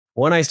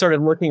When I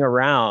started looking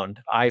around,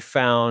 I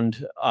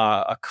found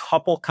a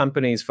couple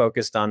companies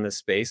focused on this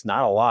space,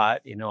 not a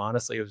lot,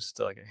 honestly, it was just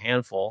like a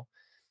handful.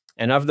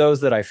 And of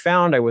those that I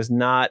found, I was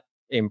not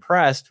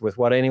impressed with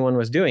what anyone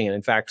was doing. And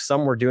in fact,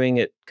 some were doing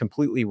it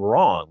completely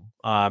wrong,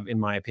 in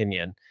my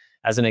opinion.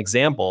 As an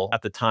example,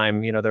 at the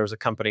time, there was a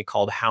company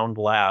called Hound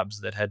Labs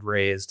that had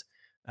raised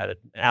at an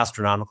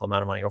astronomical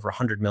amount of money, over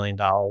 $100 million.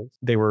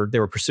 They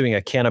were pursuing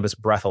a cannabis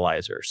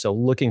breathalyzer, so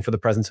looking for the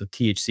presence of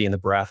THC in the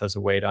breath as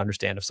a way to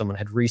understand if someone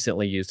had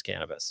recently used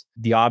cannabis.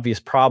 The obvious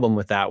problem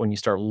with that, when you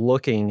start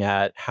looking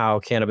at how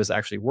cannabis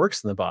actually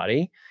works in the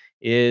body,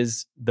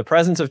 is the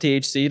presence of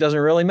THC doesn't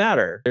really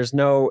matter. There's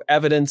no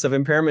evidence of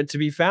impairment to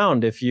be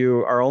found if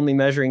you are only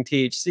measuring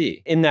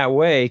THC. In that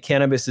way,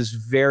 cannabis is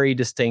very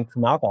distinct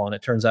from alcohol. And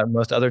it turns out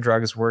most other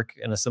drugs work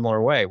in a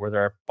similar way, where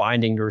there are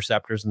binding to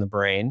receptors in the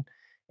brain.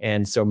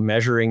 And so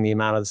measuring the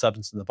amount of the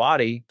substance in the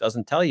body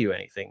doesn't tell you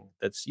anything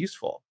that's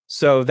useful.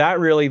 So that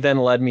really then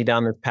led me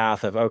down this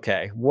path of,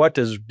 okay, what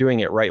does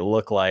doing it right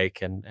look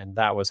like? And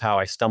that was how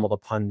I stumbled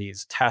upon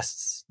these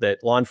tests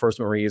that law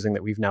enforcement were using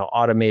that we've now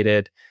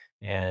automated,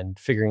 and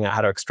figuring out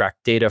how to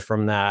extract data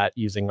from that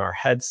using our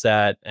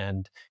headset,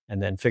 and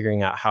then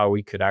figuring out how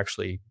we could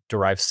actually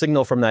derive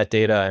signal from that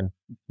data and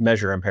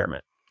measure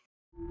impairment.